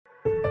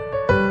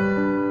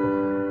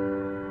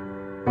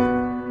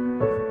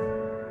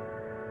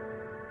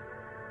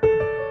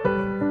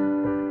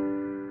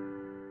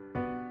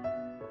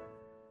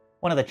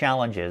one of the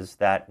challenges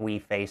that we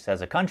face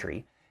as a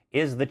country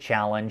is the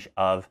challenge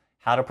of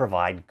how to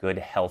provide good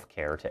health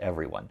care to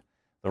everyone.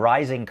 The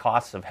rising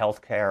costs of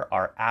health care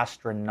are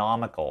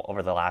astronomical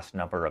over the last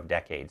number of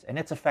decades, and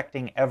it's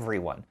affecting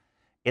everyone.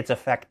 It's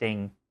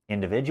affecting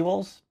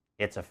individuals,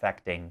 it's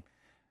affecting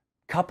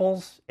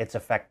couples, it's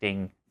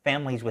affecting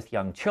families with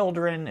young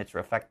children, it's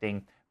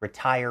affecting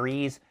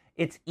retirees,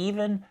 it's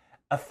even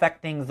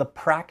affecting the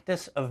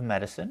practice of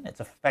medicine, it's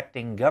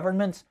affecting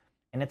governments,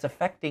 and it's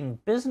affecting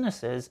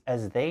businesses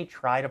as they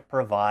try to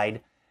provide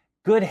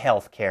good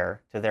health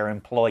care to their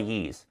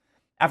employees.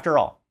 After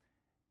all,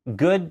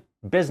 good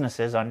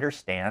businesses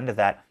understand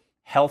that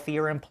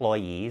healthier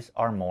employees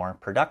are more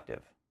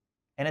productive.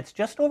 And it's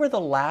just over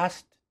the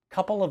last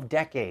couple of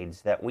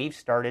decades that we've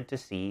started to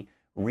see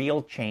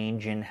real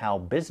change in how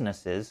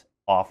businesses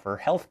offer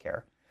health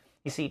care.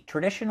 You see,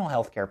 traditional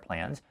healthcare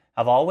plans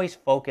have always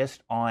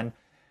focused on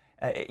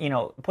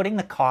putting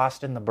the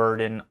cost and the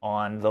burden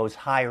on those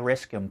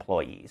high-risk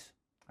employees.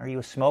 Are you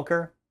a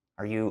smoker?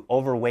 Are you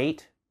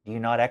overweight? Do you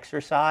not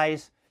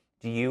exercise?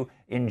 Do you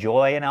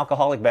enjoy an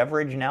alcoholic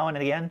beverage now and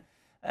again?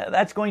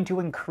 That's going to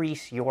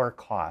increase your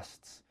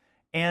costs.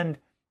 And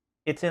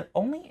it's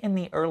only in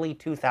the early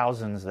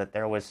 2000s that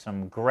there was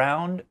some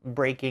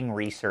groundbreaking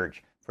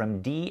research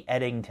from Dee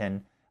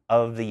Eddington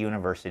of the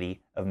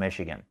University of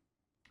Michigan.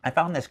 I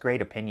found this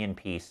great opinion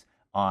piece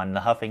on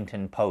the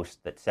Huffington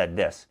Post that said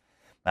this.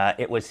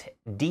 It was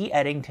Dee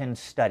Eddington's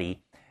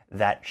study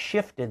that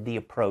shifted the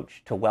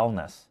approach to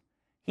wellness.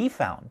 He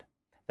found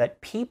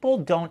that people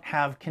don't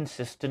have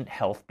consistent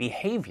health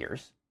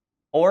behaviors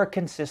or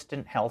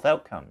consistent health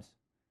outcomes.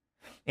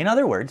 In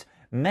other words,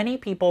 many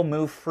people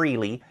move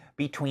freely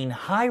between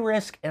high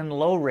risk and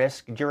low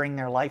risk during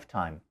their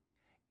lifetime,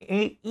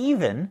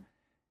 even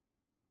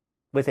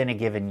within a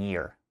given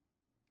year.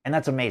 And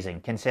that's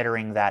amazing,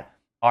 considering that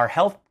our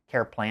health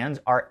care plans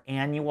are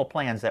annual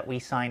plans that we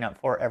sign up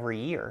for every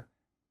year.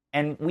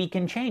 And we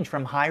can change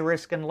from high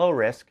risk and low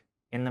risk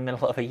in the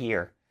middle of a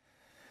year.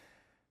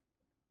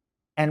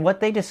 And what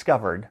they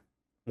discovered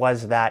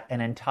was that an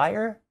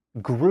entire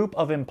group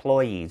of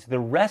employees, the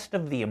rest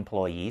of the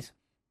employees,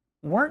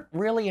 weren't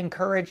really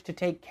encouraged to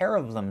take care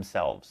of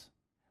themselves.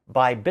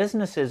 By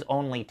businesses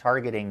only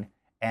targeting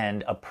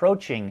and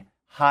approaching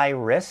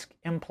high-risk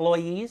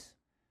employees,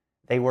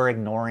 they were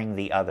ignoring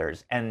the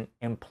others, and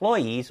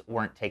employees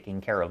weren't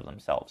taking care of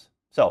themselves.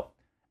 So,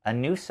 a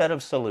new set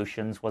of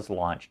solutions was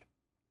launched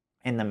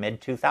in the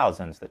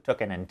mid-2000s that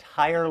took an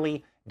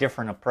entirely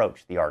different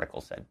approach, the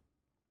article said.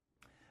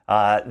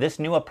 This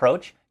new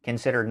approach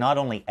considered not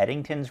only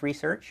Eddington's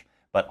research,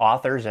 but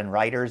authors and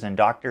writers and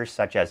doctors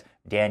such as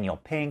Daniel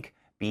Pink,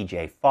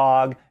 B.J.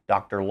 Fogg,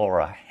 Dr.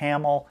 Laura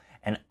Hamill,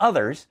 and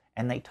others,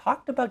 and they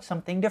talked about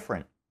something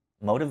different: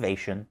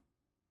 motivation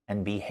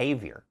and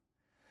behavior.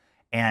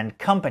 And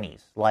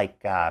companies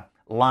like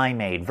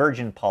Limeade,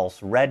 Virgin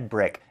Pulse, Red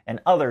Brick,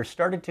 and others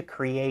started to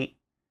create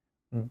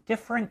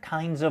different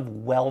kinds of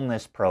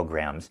wellness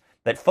programs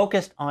that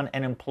focused on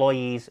an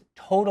employee's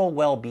total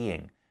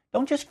well-being.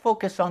 Don't just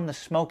focus on the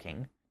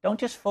smoking. Don't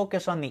just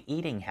focus on the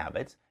eating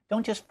habits.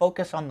 Don't just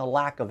focus on the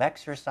lack of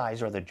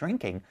exercise or the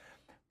drinking,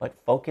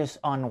 but focus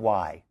on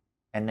why.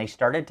 And they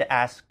started to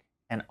ask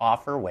and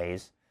offer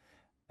ways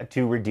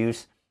to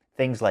reduce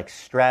things like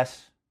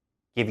stress,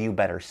 give you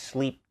better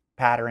sleep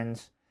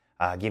patterns,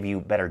 give you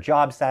better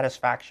job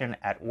satisfaction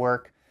at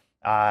work,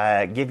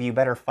 give you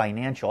better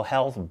financial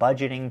health,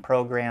 budgeting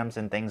programs,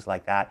 and things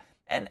like that.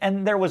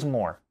 And there was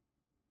more.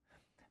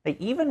 They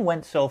even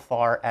went so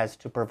far as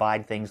to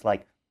provide things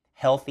like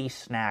healthy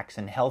snacks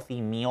and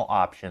healthy meal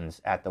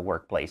options at the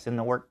workplace, in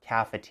the work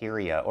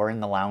cafeteria or in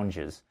the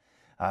lounges.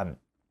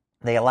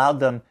 They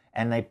allowed them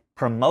and they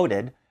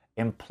promoted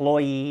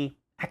employee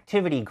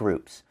activity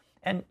groups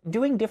and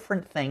doing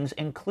different things,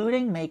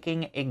 including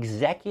making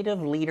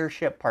executive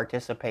leadership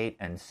participate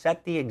and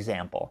set the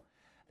example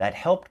that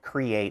helped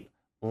create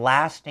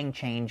lasting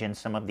change in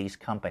some of these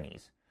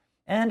companies.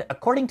 And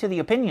according to the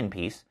opinion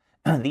piece,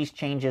 these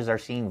changes are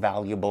seeing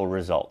valuable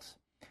results.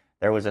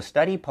 There was a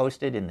study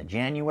posted in the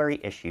January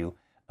issue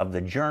of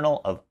the Journal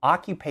of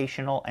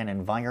Occupational and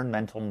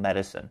Environmental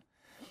Medicine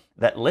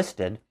that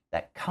listed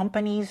that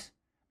companies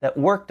that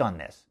worked on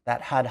this,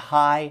 that had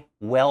high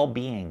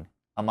well-being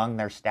among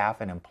their staff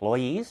and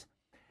employees,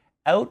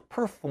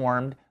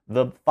 outperformed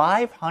the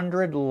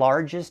 500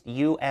 largest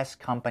U.S.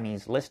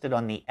 companies listed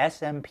on the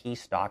S&P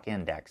stock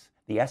index,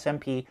 the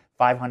S&P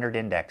 500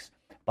 index,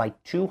 by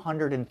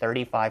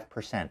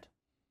 235%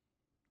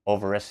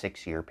 over a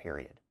 6-year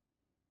period.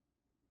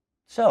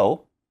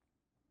 So,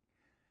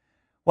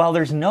 while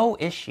there's no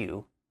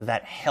issue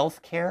that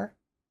healthcare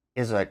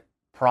is a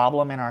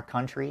problem in our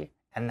country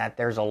and that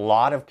there's a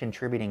lot of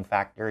contributing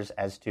factors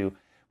as to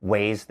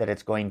ways that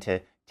it's going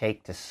to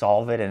take to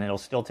solve it, and it'll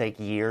still take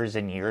years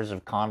and years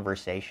of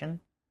conversation,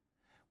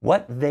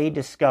 what they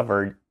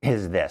discovered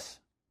is this.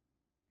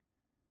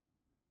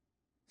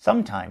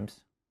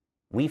 Sometimes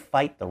we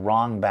fight the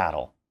wrong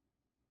battle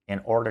in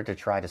order to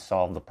try to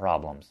solve the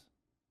problems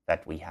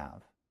that we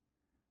have.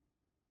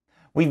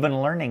 We've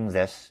been learning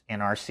this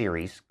in our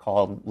series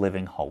called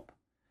Living Hope.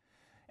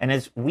 And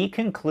as we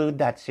conclude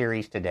that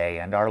series today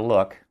and our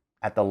look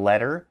at the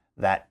letter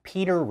that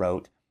Peter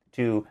wrote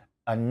to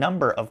a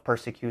number of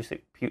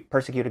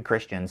persecuted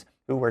Christians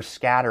who were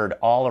scattered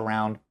all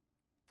around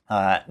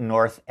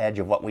north edge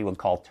of what we would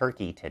call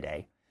Turkey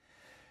today,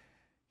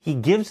 he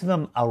gives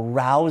them a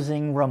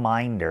rousing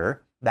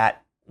reminder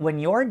that when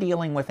you're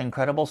dealing with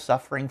incredible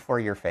suffering for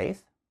your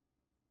faith,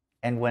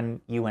 and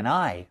when you and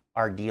I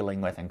are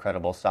dealing with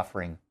incredible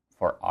suffering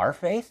for our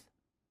faith,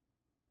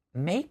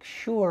 make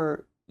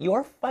sure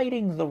you're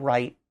fighting the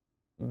right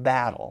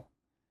battle.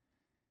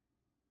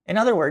 In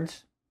other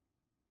words,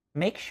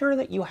 make sure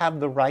that you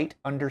have the right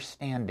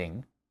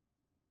understanding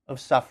of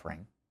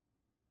suffering.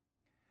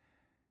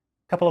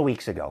 A couple of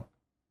weeks ago,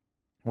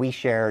 we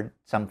shared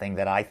something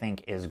that I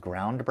think is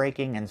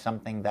groundbreaking and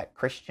something that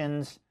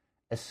Christians,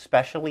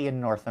 especially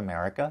in North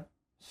America,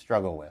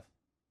 struggle with.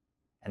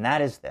 And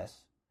that is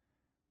this: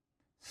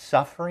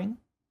 suffering,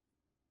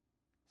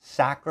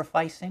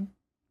 sacrificing,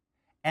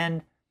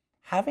 and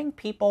having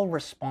people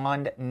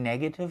respond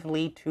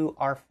negatively to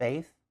our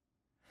faith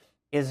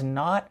is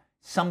not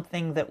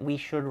something that we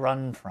should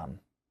run from,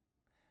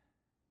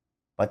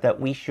 but that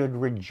we should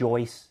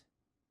rejoice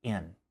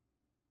in.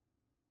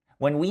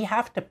 When we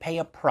have to pay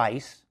a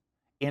price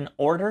in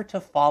order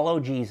to follow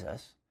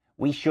Jesus,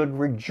 we should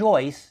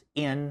rejoice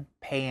in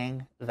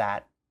paying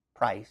that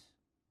price.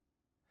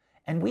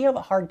 And we have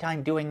a hard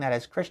time doing that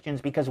as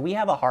Christians because we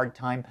have a hard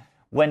time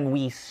when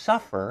we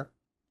suffer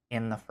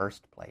in the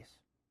first place.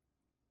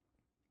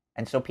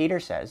 And so Peter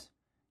says,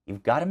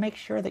 you've got to make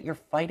sure that you're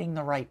fighting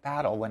the right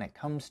battle when it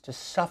comes to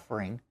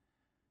suffering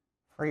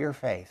for your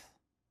faith.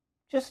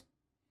 Just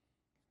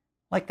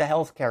like the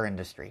healthcare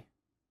industry,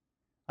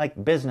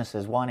 like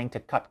businesses wanting to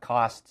cut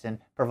costs and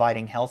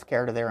providing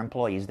healthcare to their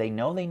employees. They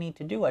know they need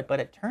to do it, but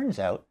it turns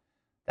out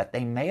that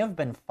they may have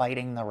been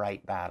fighting the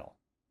right battle.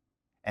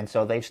 And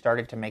so they've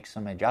started to make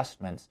some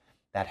adjustments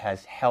that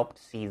has helped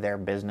see their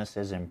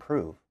businesses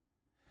improve.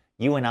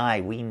 You and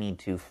I, we need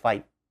to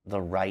fight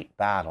the right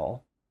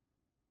battle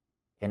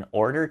in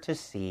order to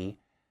see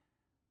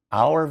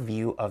our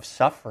view of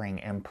suffering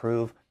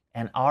improve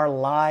and our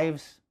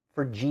lives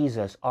for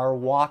Jesus, our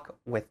walk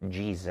with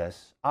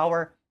Jesus,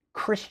 our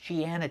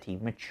Christianity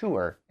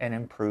mature and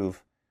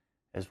improve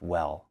as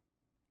well.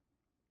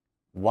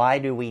 Why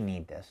do we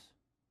need this?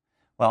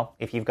 Well,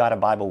 if you've got a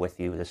Bible with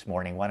you this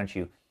morning, why don't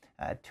you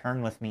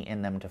turn with me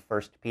in them to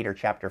 1 Peter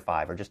chapter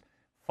 5, or just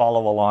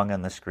follow along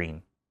on the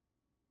screen.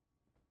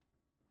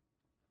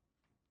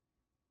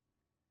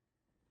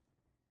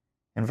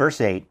 In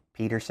verse 8,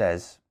 Peter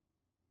says,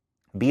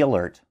 "Be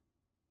alert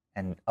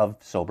and of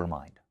sober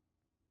mind.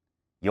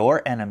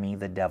 Your enemy,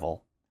 the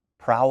devil,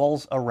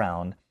 prowls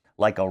around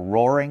like a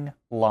roaring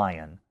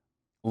lion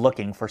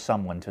looking for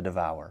someone to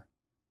devour.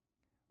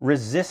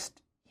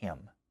 Resist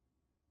him,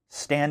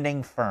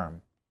 standing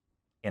firm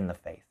in the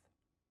faith."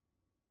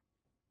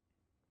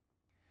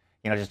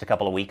 Just a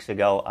couple of weeks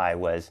ago, I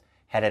was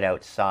headed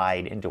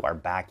outside into our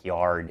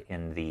backyard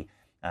in the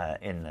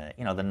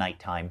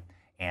nighttime,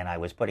 and I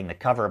was putting the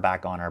cover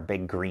back on our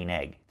Big Green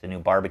Egg. It's a new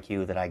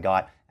barbecue that I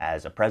got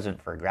as a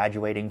present for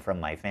graduating from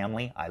my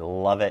family. I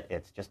love it.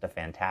 It's just a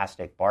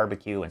fantastic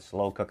barbecue and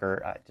slow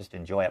cooker. I just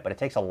enjoy it, but it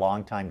takes a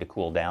long time to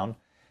cool down.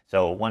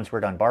 So once we're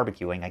done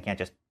barbecuing, I can't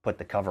just put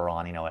the cover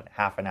on, at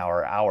half an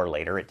hour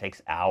later. It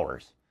takes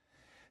hours.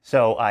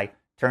 So I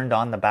turned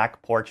on the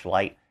back porch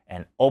light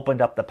and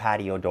opened up the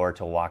patio door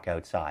to walk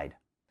outside.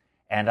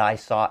 And I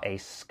saw a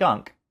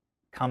skunk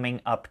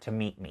coming up to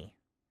meet me.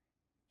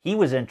 He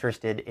was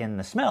interested in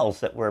the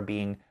smells that were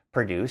being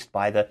produced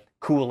by the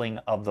cooling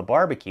of the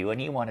barbecue, and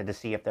he wanted to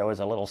see if there was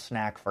a little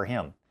snack for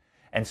him.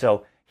 And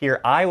so here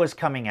I was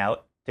coming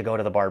out to go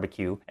to the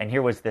barbecue, and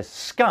here was this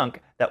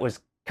skunk that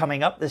was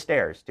coming up the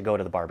stairs to go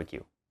to the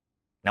barbecue.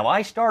 Now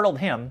I startled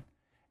him,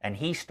 and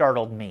he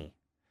startled me.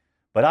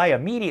 But I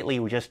immediately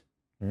just,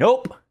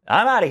 nope,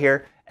 I'm out of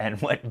here, and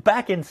went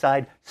back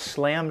inside,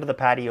 slammed the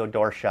patio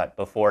door shut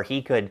before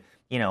he could,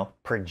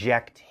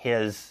 project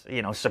his,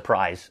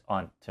 surprise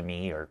onto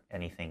me or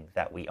anything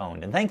that we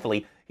owned. And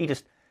thankfully, he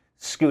just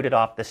scooted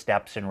off the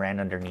steps and ran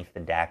underneath the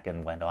deck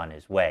and went on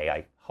his way.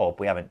 I hope.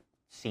 We haven't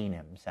seen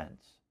him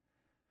since.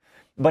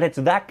 But it's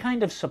that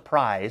kind of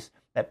surprise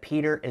that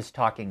Peter is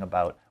talking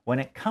about when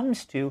it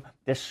comes to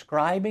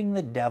describing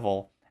the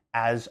devil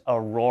as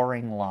a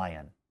roaring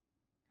lion.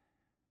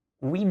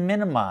 We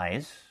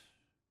minimize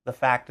the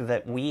fact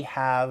that we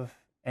have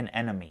an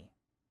enemy,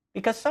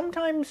 because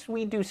sometimes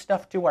we do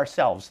stuff to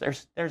ourselves.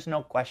 There's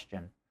no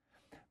question.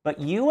 But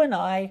you and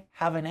I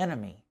have an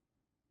enemy,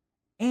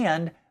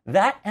 and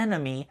that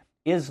enemy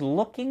is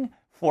looking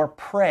for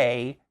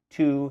prey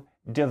to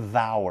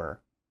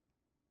devour.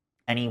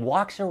 And he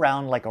walks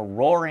around like a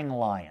roaring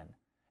lion.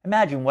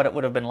 Imagine what it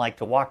would have been like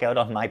to walk out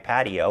on my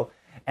patio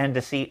and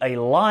to see a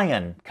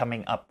lion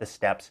coming up the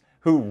steps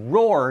who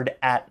roared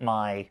at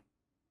my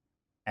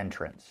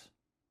entrance.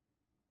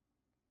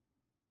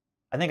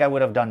 I think I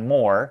would have done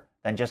more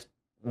than just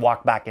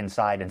walk back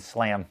inside and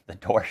slam the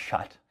door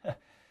shut.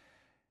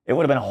 It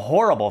would have been a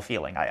horrible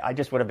feeling. I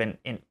just would have been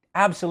in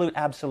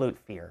absolute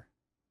fear.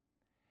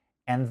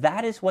 And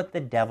that is what the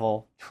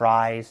devil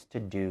tries to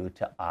do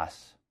to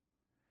us.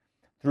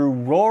 Through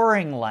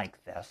roaring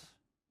like this,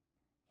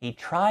 he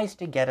tries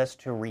to get us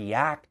to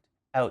react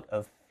out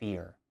of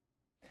fear.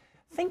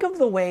 Think of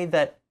the way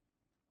that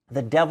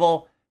the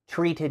devil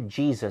treated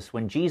Jesus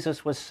when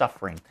Jesus was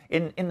suffering.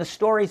 In the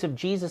stories of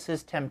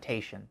Jesus'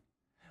 temptation,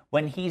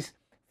 when he's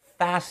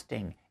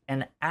fasting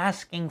and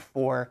asking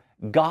for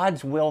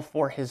God's will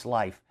for his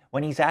life,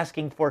 when he's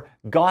asking for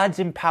God's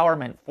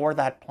empowerment for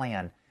that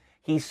plan,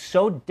 he's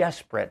so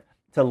desperate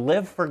to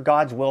live for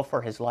God's will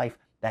for his life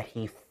that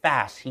he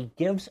fasts. He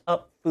gives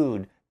up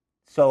food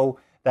so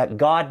that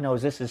God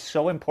knows this is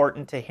so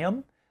important to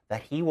him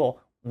that he will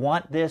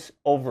want this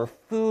over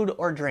food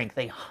or drink.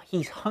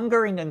 He's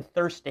hungering and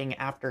thirsting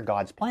after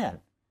God's plan,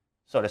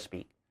 so to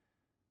speak.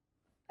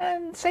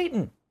 And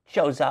Satan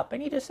shows up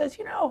and he just says,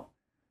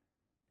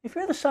 if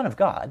you're the Son of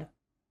God,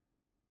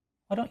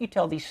 why don't you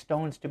tell these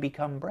stones to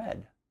become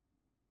bread?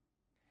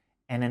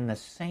 And in the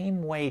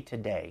same way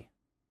today,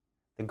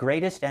 the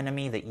greatest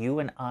enemy that you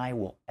and I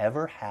will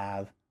ever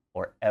have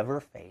or ever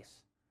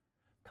face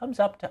comes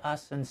up to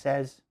us and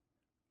says,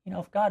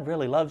 if God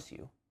really loves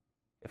you,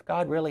 if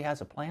God really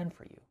has a plan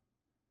for you,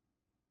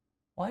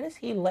 why does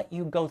he let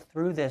you go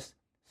through this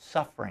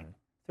suffering,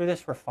 through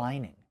this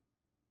refining?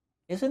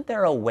 Isn't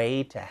there a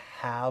way to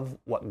have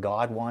what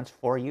God wants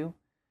for you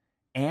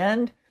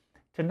and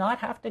to not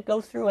have to go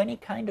through any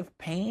kind of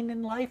pain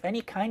in life,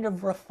 any kind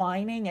of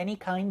refining, any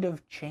kind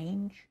of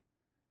change,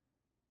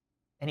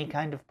 any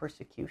kind of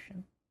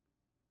persecution?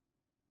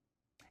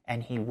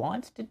 And he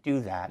wants to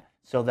do that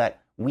so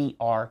that we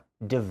are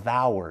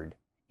devoured.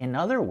 In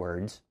other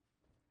words,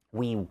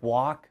 we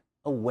walk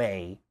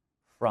away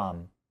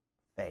from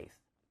faith.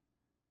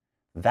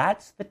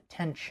 That's the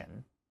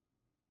tension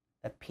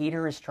that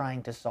Peter is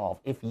trying to solve.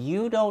 If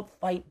you don't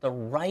fight the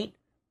right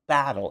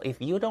battle,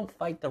 if you don't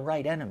fight the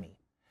right enemy,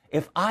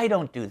 if I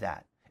don't do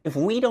that, if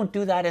we don't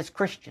do that as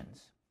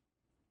Christians,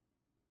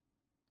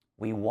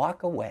 we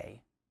walk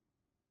away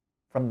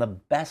from the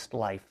best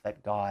life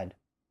that God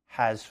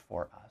has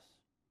for us.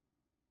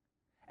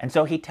 And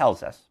so he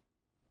tells us,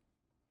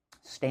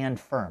 stand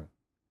firm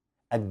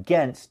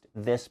against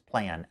this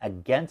plan,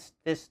 against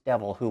this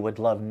devil who would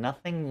love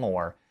nothing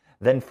more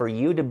than for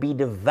you to be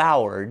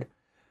devoured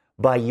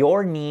by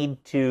your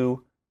need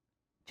to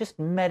just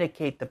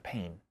medicate the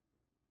pain,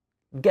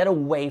 get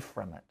away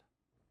from it,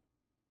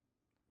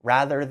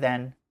 rather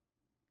than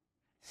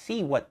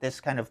see what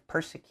this kind of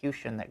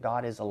persecution that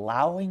God is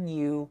allowing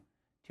you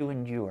to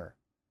endure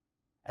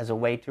as a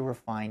way to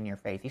refine your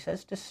faith. He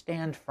says to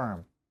stand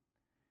firm.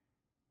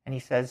 And he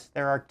says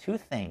there are two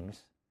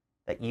things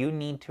that you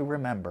need to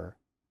remember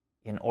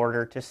in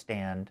order to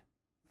stand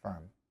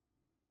firm.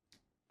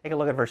 Take a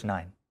look at verse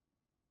 9.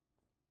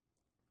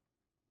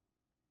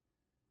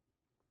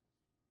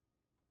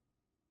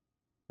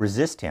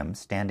 Resist him,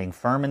 standing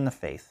firm in the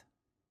faith,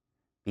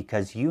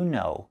 because you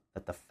know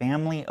that the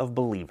family of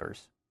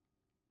believers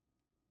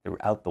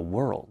throughout the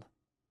world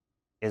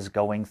is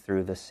going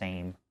through the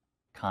same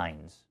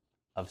kinds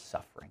of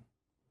suffering.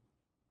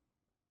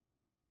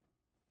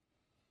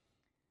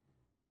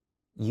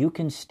 You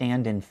can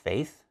stand in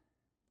faith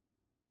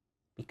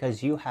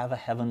because you have a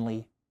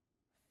heavenly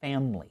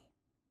family.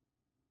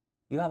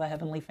 You have a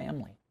heavenly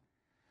family.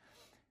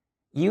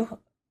 You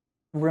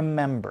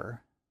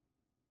remember,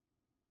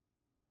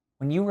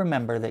 when you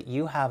remember that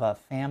you have a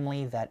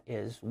family that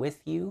is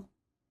with you,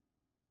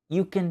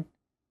 you can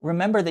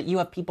remember that you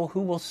have people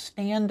who will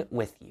stand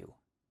with you.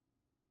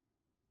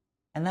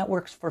 And that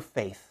works for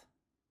faith.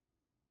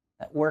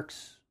 That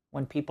works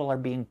when people are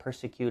being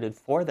persecuted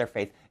for their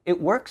faith. It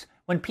works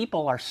when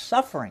people are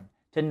suffering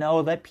to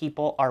know that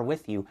people are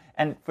with you.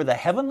 And for the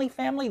heavenly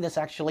family, this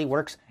actually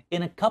works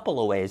in a couple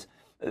of ways.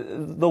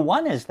 The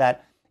one is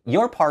that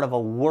you're part of a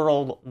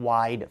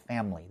worldwide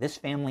family. This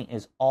family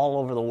is all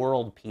over the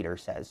world, Peter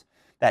says.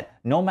 That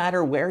no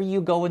matter where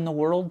you go in the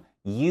world,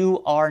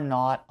 you are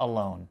not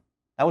alone.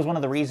 That was one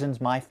of the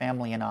reasons my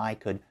family and I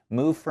could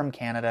move from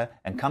Canada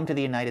and come to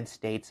the United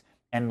States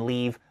and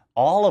leave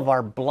all of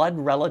our blood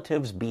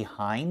relatives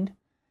behind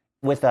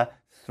with a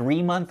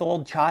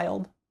 3-month-old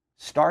child,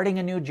 starting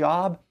a new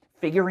job,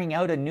 figuring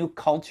out a new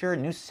culture,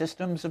 new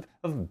systems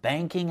of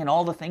banking and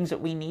all the things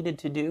that we needed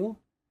to do.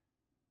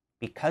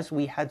 Because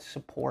we had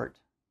support,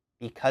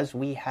 because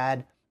we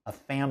had a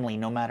family,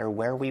 no matter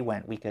where we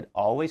went, we could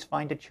always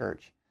find a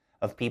church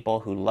of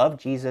people who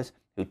loved Jesus,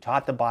 who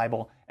taught the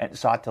Bible, and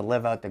sought to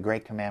live out the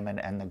Great Commandment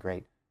and the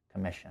Great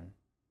Commission.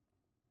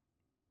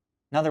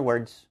 In other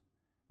words,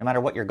 no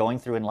matter what you're going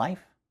through in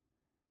life,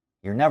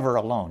 you're never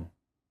alone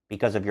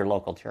because of your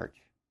local church.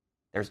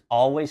 There's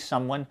always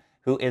someone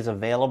who is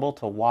available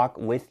to walk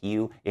with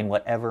you in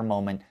whatever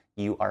moment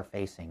you are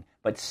facing.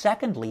 But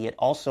secondly, it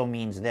also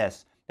means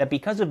this, that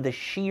because of the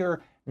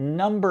sheer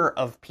number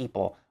of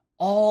people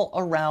all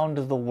around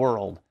the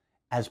world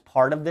as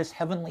part of this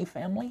heavenly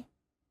family,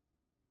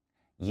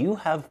 you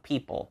have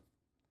people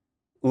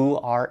who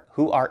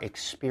are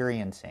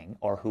experiencing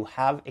or who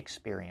have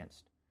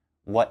experienced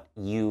what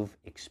you've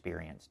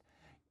experienced.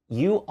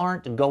 you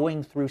aren't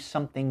going through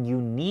something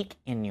unique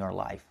in your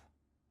life.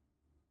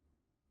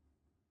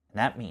 And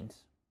that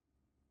means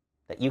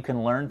that you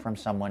can learn from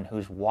someone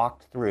who's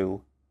walked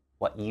through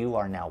what you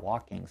are now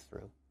walking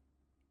through.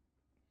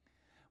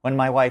 When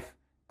my wife,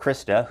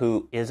 Krista,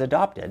 who is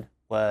adopted,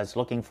 was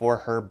looking for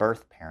her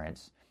birth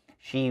parents,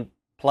 she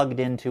plugged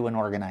into an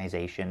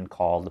organization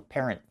called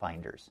Parent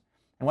Finders.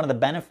 And one of the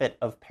benefits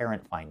of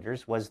Parent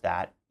Finders was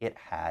that it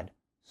had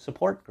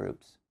support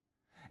groups.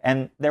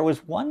 And there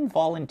was one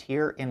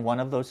volunteer in one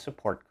of those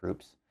support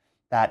groups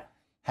that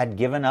had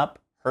given up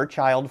her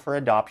child for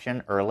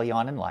adoption early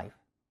on in life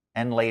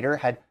and later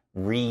had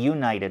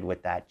reunited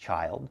with that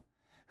child,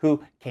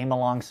 who came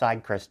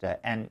alongside Krista.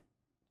 And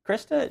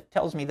Krista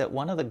tells me that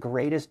one of the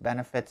greatest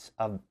benefits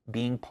of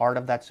being part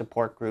of that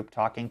support group,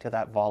 talking to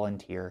that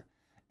volunteer,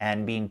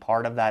 and being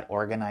part of that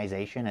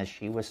organization as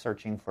she was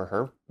searching for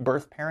her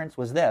birth parents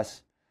was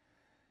this: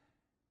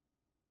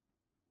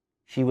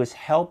 she was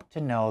helped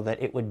to know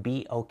that it would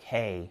be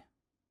okay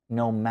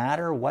no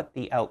matter what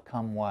the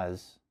outcome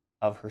was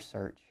of her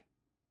search.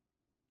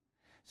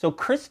 So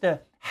Krista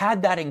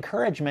had that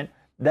encouragement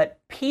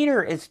that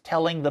Peter is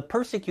telling the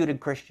persecuted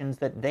Christians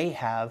that they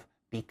have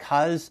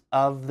because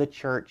of the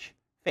church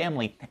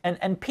family.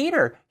 And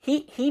Peter,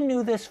 he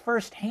knew this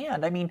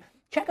firsthand. I mean,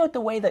 check out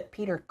the way that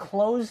Peter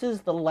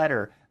closes the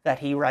letter that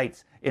he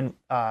writes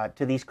to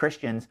these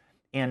Christians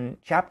in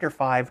chapter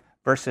 5,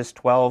 verses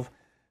 12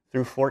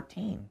 through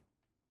 14.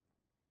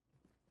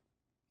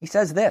 He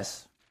says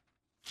this: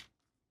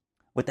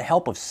 "With the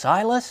help of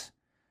Silas,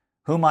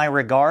 whom I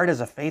regard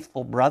as a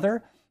faithful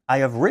brother, I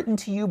have written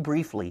to you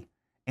briefly,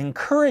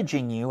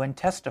 encouraging you and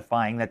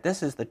testifying that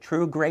this is the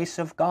true grace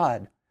of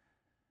God,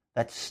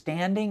 that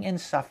standing in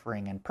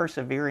suffering and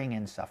persevering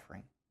in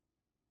suffering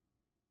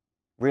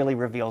really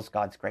reveals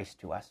God's grace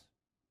to us.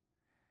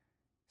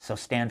 So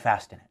stand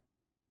fast in it.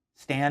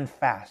 Stand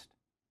fast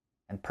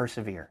and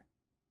persevere."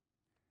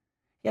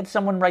 He had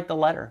someone write the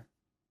letter.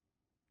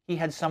 He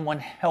had someone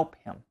help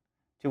him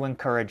to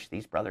encourage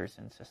these brothers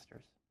and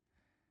sisters.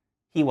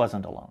 He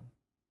wasn't alone.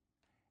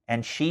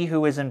 "And she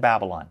who is in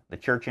Babylon," the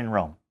church in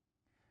Rome,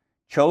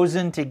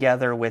 "chosen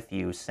together with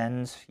you,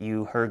 sends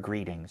you her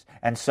greetings.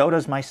 And so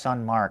does my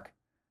son Mark.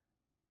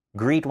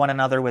 Greet one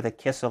another with a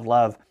kiss of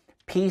love.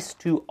 Peace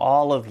to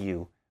all of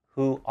you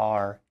who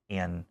are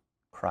in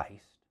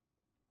Christ."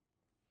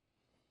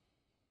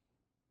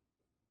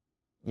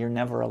 You're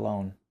never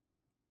alone.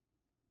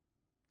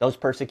 Those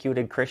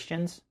persecuted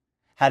Christians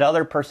had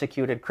other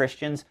persecuted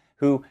Christians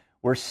who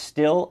were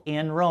still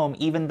in Rome,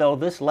 even though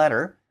this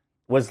letter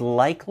was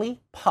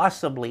likely,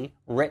 possibly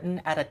written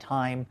at a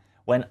time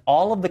when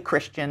all of the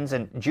Christians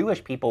and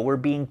Jewish people were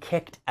being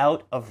kicked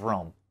out of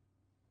Rome.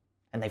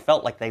 And they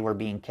felt like they were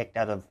being kicked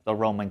out of the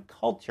Roman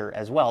culture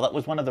as well. That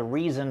was one of the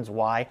reasons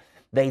why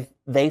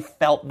they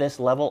felt this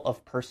level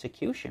of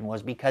persecution,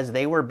 was because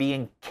they were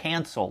being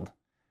canceled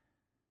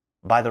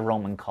by the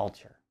Roman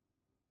culture.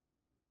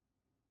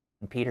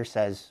 And Peter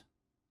says,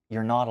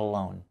 you're not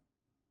alone.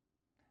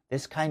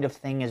 This kind of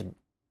thing is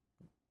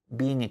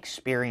being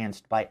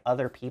experienced by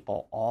other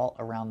people all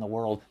around the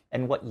world.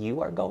 And what you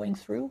are going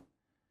through,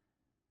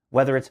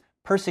 whether it's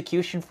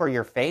persecution for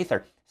your faith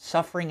or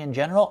suffering in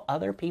general,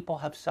 other people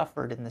have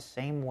suffered in the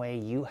same way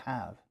you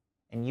have.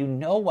 And you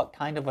know what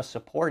kind of a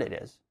support it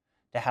is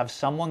to have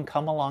someone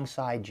come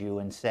alongside you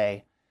and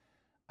say,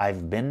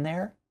 I've been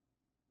there,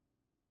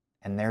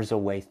 and there's a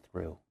way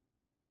through.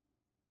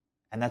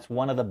 And that's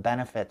one of the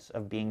benefits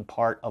of being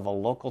part of a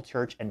local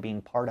church and being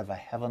part of a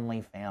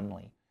heavenly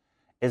family,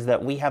 is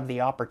that we have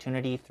the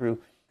opportunity through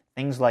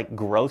things like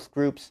growth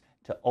groups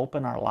to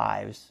open our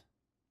lives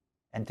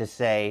and to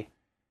say,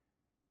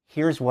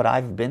 here's what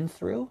I've been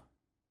through,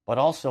 but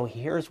also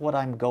here's what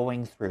I'm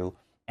going through,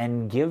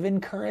 and give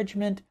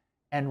encouragement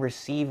and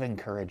receive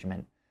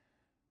encouragement.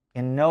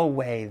 In no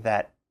way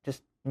that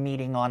just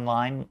meeting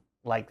online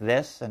like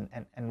this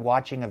and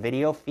watching a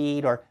video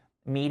feed or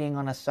meeting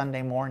on a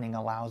Sunday morning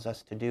allows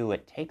us to do.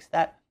 It takes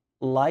that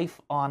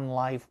life on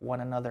life,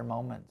 one another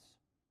moments.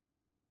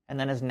 And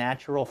then as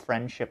natural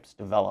friendships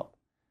develop,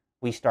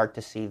 we start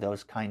to see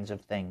those kinds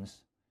of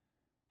things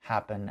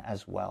happen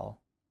as well,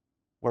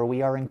 where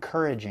we are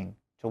encouraging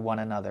to one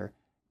another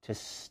to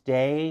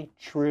stay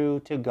true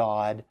to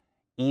God,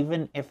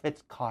 even if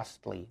it's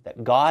costly,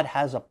 that God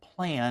has a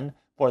plan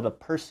for the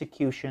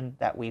persecution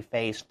that we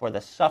face, for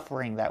the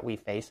suffering that we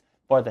face,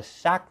 for the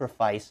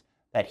sacrifice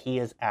that He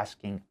is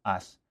asking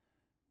us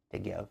to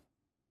give.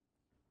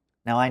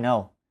 Now I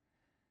know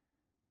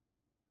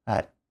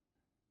that,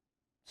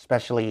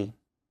 especially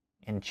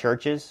in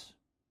churches,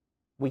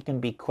 we can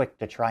be quick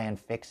to try and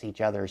fix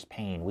each other's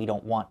pain. We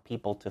don't want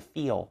people to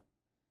feel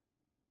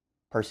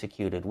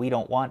persecuted. We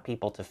don't want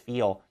people to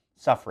feel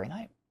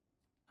suffering.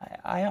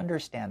 I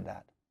understand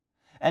that.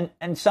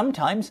 And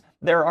sometimes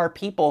there are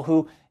people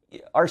who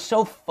are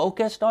so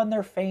focused on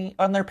their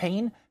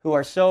pain, who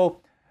are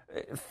so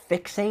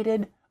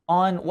fixated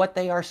on what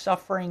they are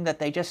suffering, that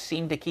they just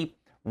seem to keep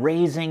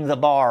raising the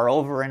bar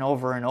over and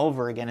over and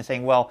over again and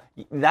saying, well,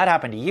 that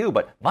happened to you,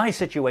 but my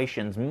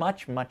situation's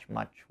much, much,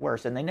 much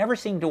worse. And they never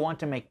seem to want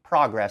to make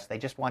progress. They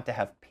just want to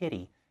have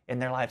pity in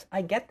their lives.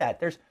 I get that.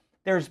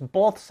 There's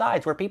both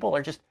sides where people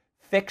are just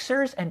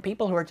fixers and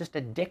people who are just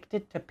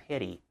addicted to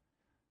pity.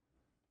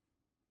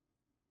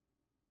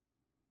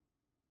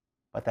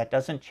 But that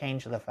doesn't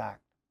change the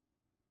fact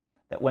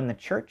that when the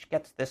church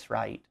gets this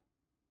right,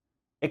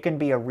 it can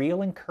be a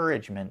real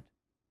encouragement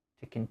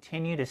to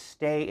continue to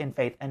stay in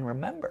faith. And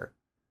remember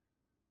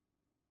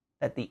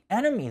that the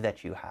enemy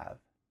that you have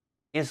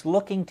is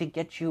looking to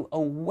get you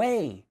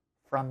away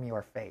from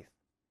your faith.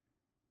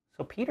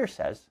 So Peter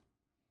says,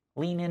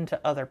 lean into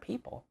other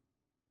people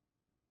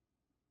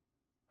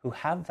who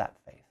have that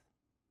faith.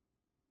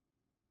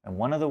 And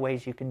one of the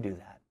ways you can do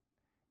that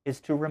is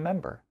to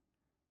remember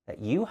that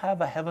you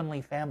have a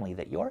heavenly family,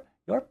 that your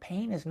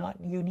pain is not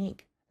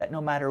unique, that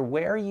no matter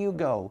where you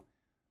go,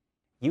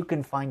 you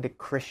can find a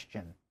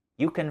Christian,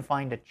 you can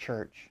find a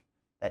church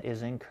that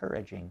is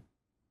encouraging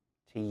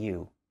to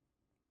you.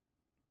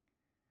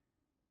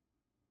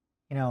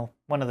 You know,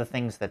 one of the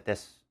things that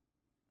this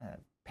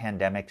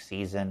pandemic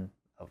season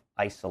of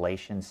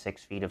isolation,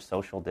 6 feet of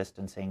social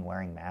distancing,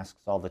 wearing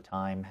masks all the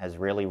time, has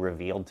really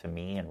revealed to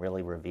me and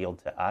really revealed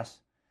to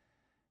us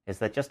is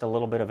that just a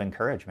little bit of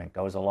encouragement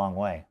goes a long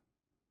way.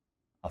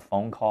 A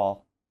phone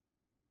call,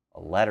 a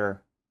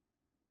letter,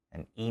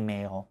 an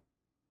email,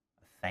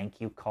 a thank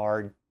you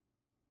card,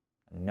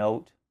 a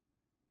note,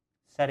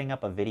 setting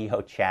up a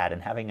video chat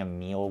and having a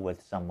meal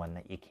with someone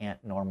that you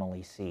can't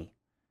normally see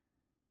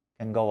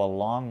can go a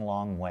long,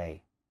 long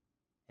way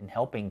in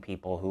helping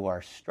people who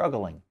are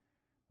struggling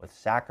with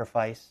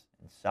sacrifice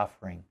and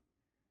suffering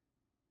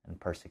and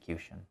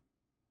persecution.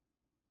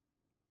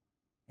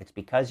 It's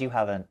because you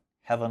have a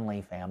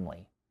heavenly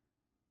family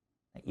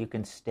that you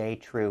can stay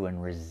true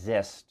and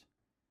resist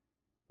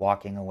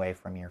walking away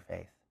from your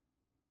faith.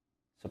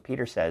 So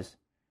Peter says,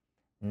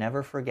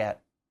 never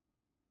forget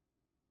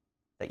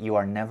that you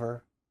are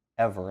never,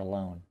 ever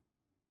alone.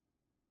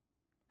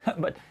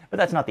 But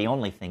that's not the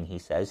only thing he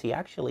says. He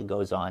actually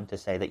goes on to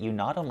say that you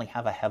not only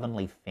have a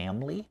heavenly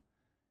family,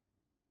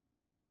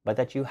 but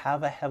that you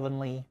have a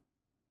heavenly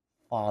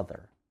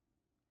Father.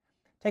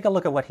 Take a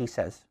look at what he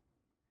says.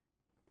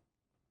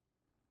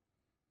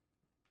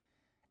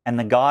 And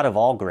the God of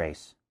all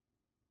grace,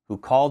 who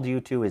called you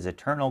to his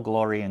eternal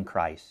glory in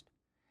Christ,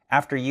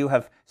 after you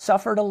have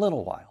suffered a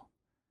little while,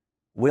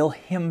 will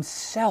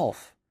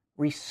himself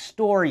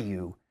restore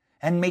you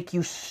and make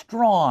you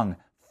strong,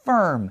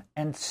 firm,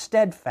 and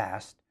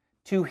steadfast.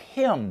 To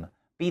him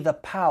be the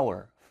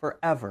power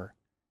forever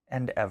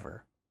and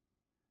ever.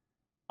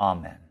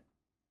 Amen.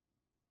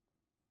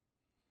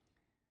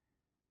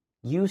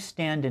 You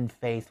stand in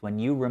faith when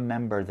you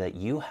remember that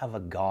you have a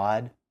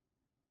God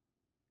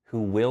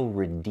who will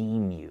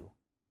redeem you.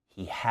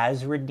 He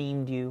has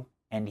redeemed you,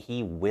 and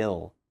he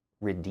will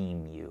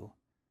redeem you.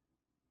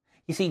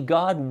 You see,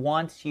 God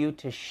wants you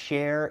to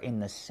share in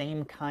the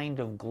same kind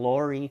of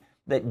glory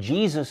that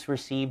Jesus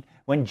received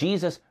when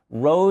Jesus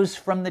rose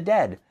from the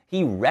dead.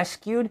 He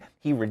rescued,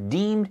 he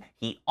redeemed,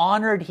 he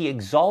honored, he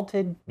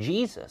exalted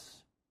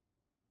Jesus.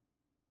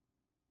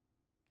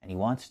 And he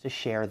wants to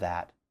share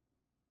that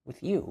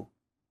with you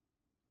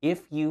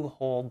if you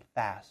hold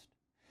fast.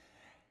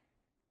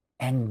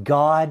 And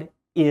God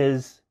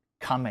is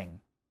coming.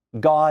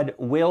 God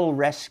will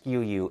rescue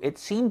you. It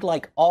seemed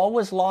like all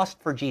was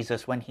lost for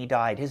Jesus when he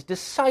died. His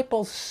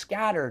disciples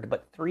scattered,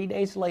 but 3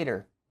 days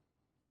later,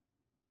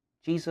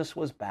 Jesus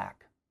was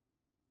back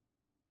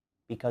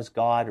because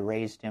God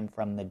raised him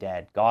from the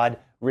dead. God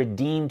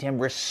redeemed him,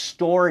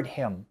 restored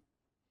him.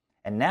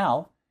 And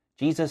now,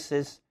 Jesus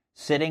is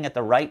sitting at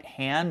the right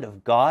hand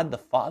of God the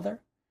Father,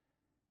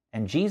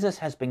 and Jesus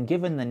has been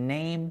given the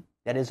name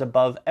that is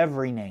above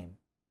every name.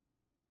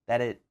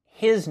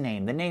 His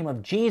name, the name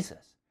of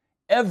Jesus,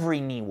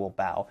 every knee will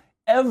bow,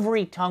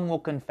 every tongue will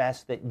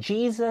confess that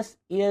Jesus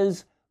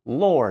is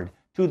Lord,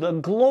 to the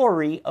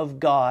glory of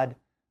God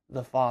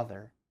the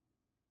Father.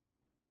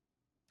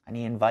 And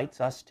he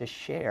invites us to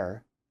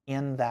share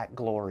in that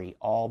glory,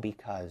 all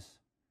because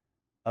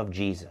of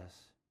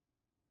Jesus.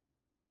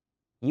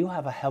 You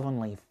have a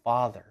heavenly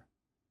Father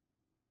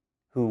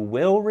who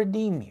will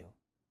redeem you,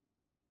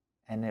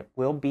 and it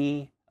will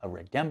be a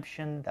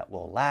redemption that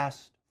will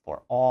last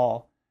for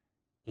all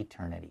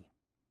eternity.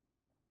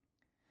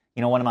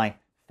 You know, one of my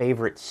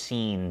favorite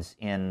scenes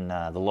in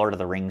the Lord of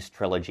the Rings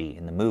trilogy,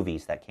 in the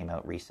movies that came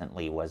out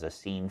recently, was a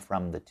scene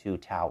from the Two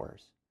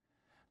Towers.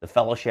 The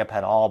Fellowship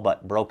had all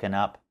but broken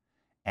up,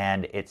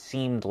 and it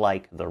seemed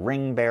like the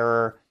ring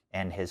bearer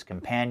and his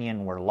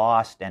companion were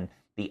lost, and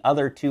the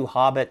other two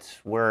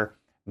hobbits were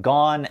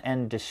gone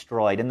and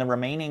destroyed. And the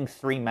remaining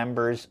 3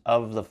 members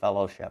of the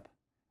Fellowship,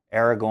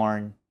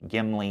 Aragorn,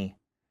 Gimli,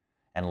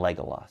 and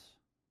Legolas,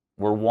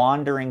 were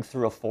wandering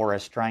through a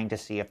forest trying to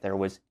see if there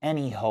was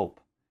any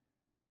hope.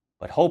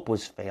 But hope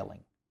was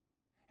failing.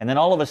 And then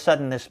all of a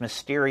sudden, this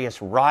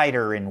mysterious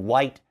rider in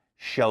white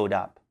showed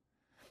up.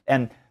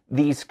 And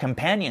these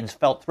companions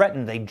felt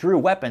threatened. They drew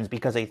weapons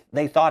because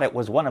they thought it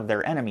was one of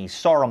their enemies,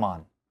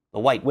 Saruman. the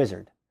White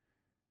Wizard.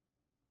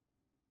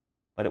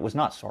 But it was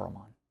not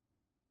Saruman.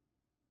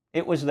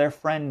 It was their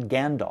friend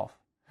Gandalf,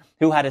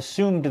 who had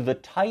assumed the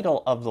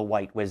title of the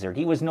White Wizard.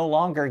 He was no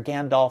longer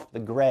Gandalf the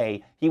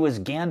Grey. He was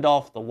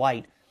Gandalf the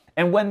White.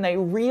 And when they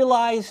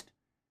realized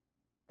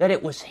that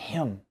it was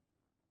him,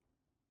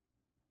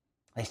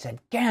 they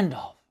said,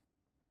 "Gandalf."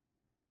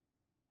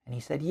 And he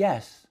said,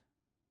 "Yes,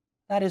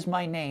 that is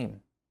my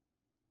name.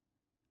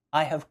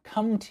 I have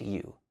come to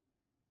you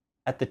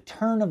at the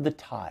turn of the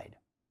tide."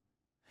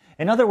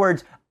 In other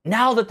words,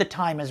 now that the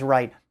time is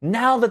right,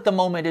 now that the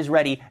moment is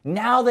ready,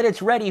 now that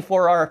it's ready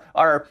for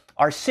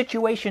our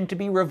situation to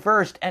be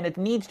reversed and it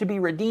needs to be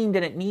redeemed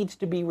and it needs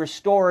to be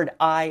restored,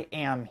 I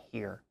am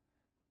here.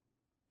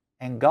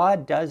 And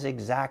God does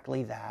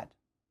exactly that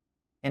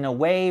in a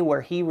way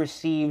where he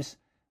receives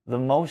the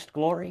most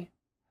glory,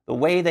 the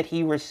way that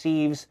he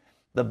receives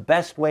the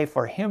best way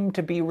for him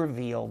to be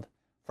revealed,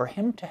 for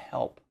him to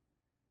help.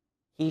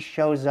 He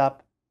shows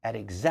up at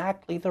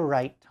exactly the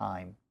right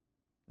time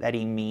that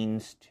he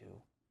means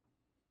to.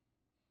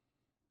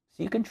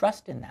 So you can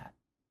trust in that.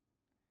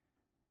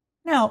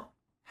 Now,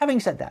 having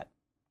said that,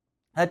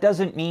 that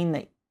doesn't mean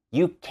that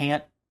you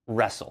can't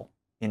wrestle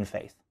in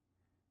faith.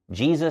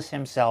 Jesus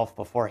himself,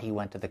 before he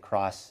went to the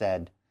cross,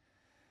 said,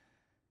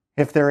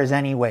 "If there is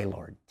any way,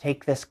 Lord,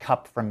 take this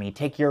cup from me,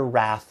 take your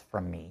wrath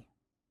from me,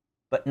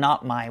 but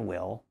not my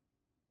will,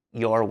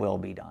 your will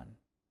be done."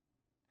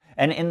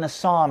 And in the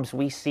Psalms,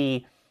 we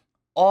see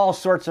all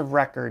sorts of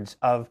records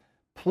of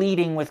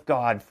pleading with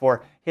God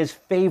for his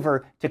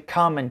favor to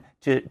come and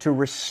to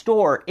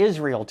restore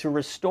Israel, to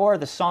restore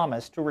the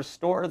psalmist, to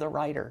restore the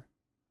writer.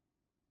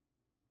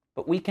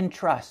 But we can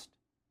trust,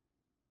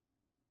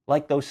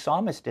 like those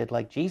psalmists did,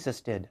 like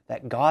Jesus did,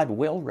 that God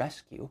will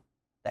rescue,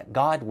 that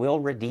God will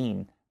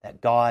redeem, that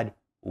God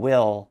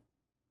will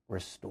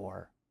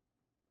restore.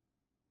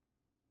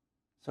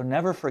 So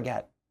never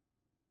forget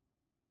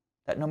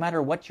that no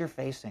matter what you're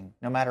facing,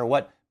 no matter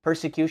what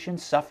persecution,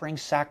 suffering,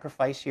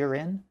 sacrifice you're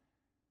in,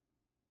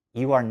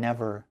 you are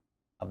never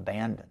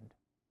abandoned.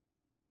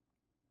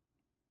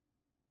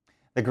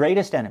 The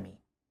greatest enemy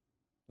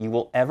you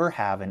will ever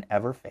have and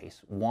ever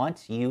face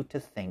wants you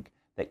to think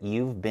that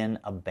you've been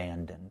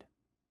abandoned,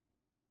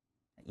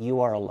 that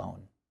you are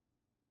alone,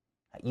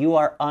 that you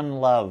are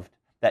unloved,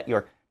 that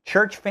your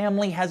church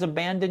family has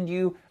abandoned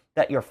you,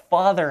 that your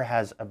father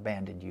has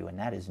abandoned you, and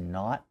that is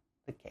not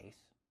the case.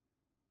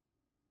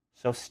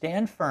 So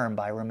stand firm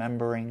by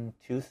remembering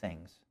two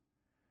things.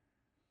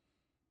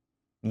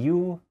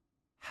 You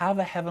have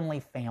a heavenly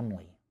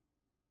family.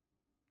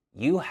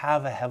 You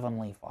have a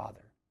heavenly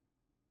Father.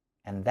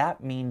 And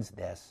that means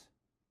this: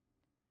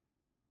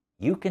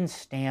 you can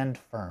stand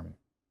firm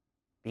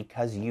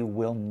because you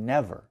will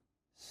never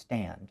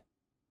stand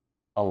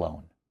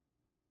alone.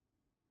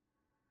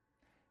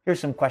 Here's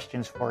some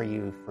questions for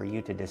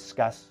you to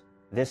discuss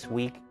this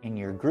week in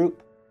your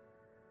group,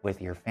 with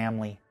your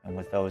family, and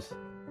with those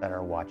that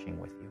are watching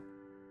with you.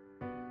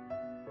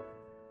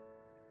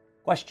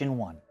 Question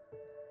 1.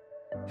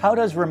 How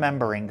does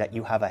remembering that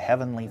you have a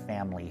heavenly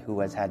family who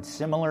has had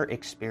similar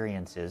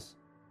experiences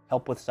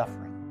help with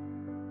suffering?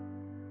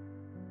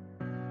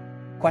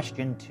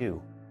 Question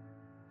 2.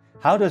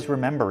 How does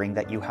remembering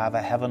that you have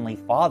a heavenly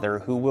Father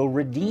who will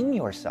redeem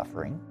your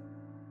suffering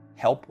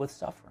help with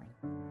suffering?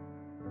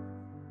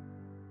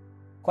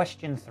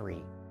 Question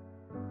 3.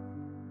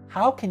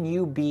 How can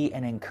you be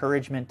an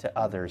encouragement to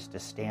others to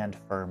stand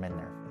firm in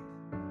their faith?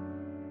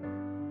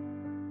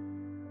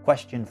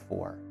 Question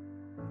 4.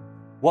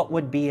 What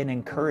would be an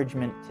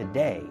encouragement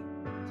today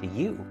to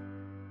you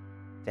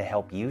to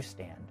help you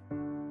stand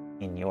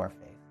in your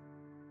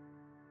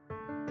faith?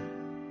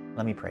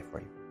 Let me pray for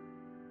you.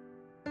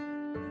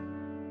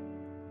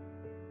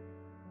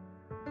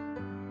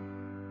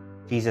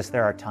 Jesus,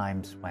 there are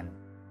times when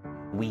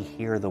we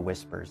hear the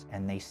whispers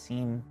and they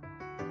seem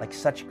like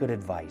such good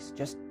advice.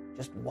 Just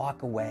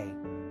walk away.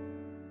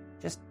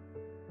 Just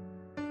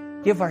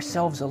give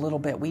ourselves a little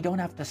bit. We don't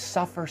have to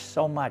suffer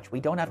so much. We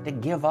don't have to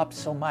give up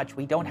so much.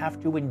 We don't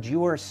have to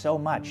endure so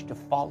much to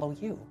follow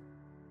you.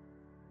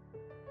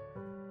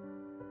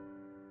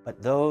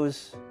 But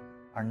those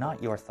are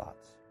not your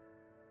thoughts.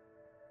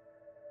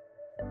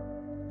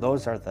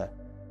 Those are the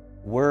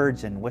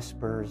words and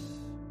whispers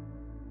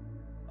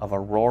of a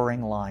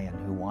roaring lion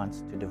who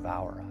wants to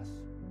devour us.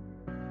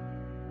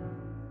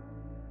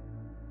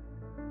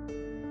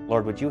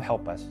 Lord, would you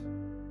help us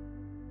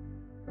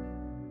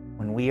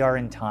when we are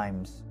in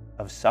times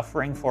of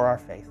suffering for our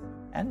faith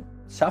and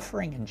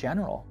suffering in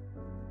general,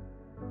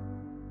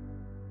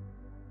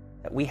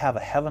 that we have a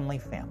heavenly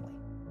family,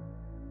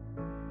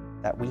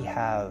 that we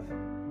have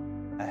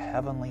a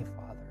heavenly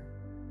Father,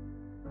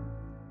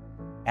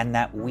 and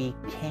that we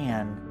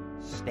can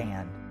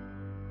stand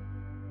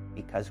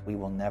because we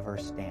will never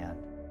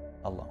stand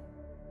alone.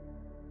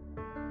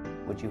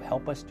 Would you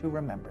help us to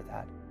remember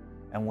that?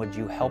 And would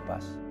you help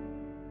us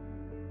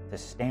to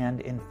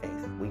stand in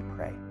faith, we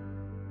pray,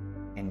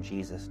 in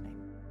Jesus' name.